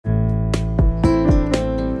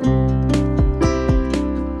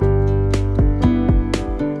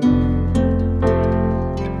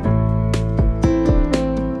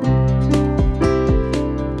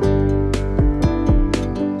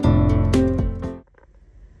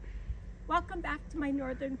welcome back to my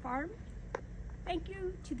northern farm. Thank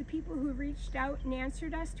you to the people who reached out and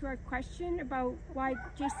answered us to our question about why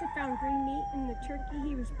Jason found green meat in the turkey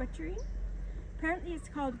he was butchering. Apparently it's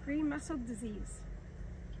called green mussel disease,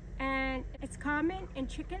 and it's common in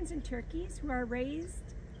chickens and turkeys who are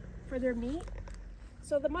raised for their meat.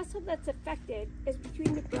 So the muscle that's affected is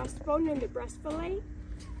between the breastbone and the breast fillet,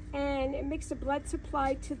 and it makes the blood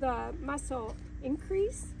supply to the muscle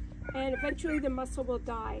increase, and eventually the muscle will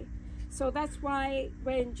die. So that's why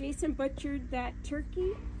when Jason butchered that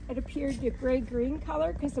turkey, it appeared a gray-green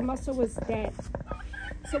color because the muscle was dead.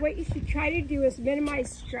 So what you should try to do is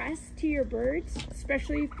minimize stress to your birds,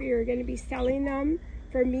 especially if you're going to be selling them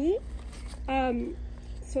for meat,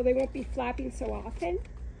 so they won't be flapping so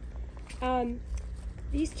often.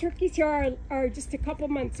 These turkeys here are just a couple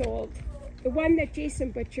months old. The one that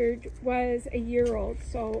Jason butchered was a year old,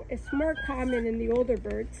 so it's more common in the older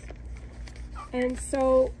birds. And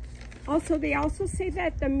so also, they also say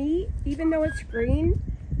that the meat, even though it's green,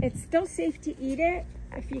 it's still safe to eat it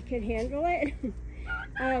if you can handle it.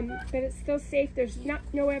 But it's still safe. There's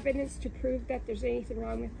no evidence to prove that there's anything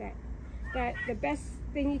wrong with it. That the best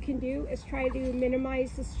thing you can do is try to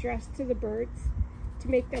minimize the stress to the birds to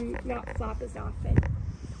make them not flop as often.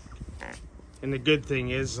 And the good thing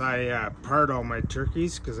is I part all my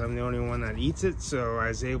turkeys because I'm the only one that eats it, so I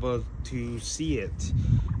was able to see it.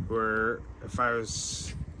 Where if I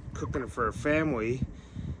was cooking it for a family,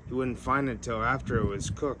 you wouldn't find it until after it was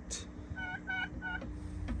cooked.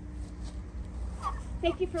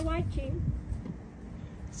 Thank you for watching.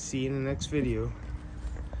 See you in the next video.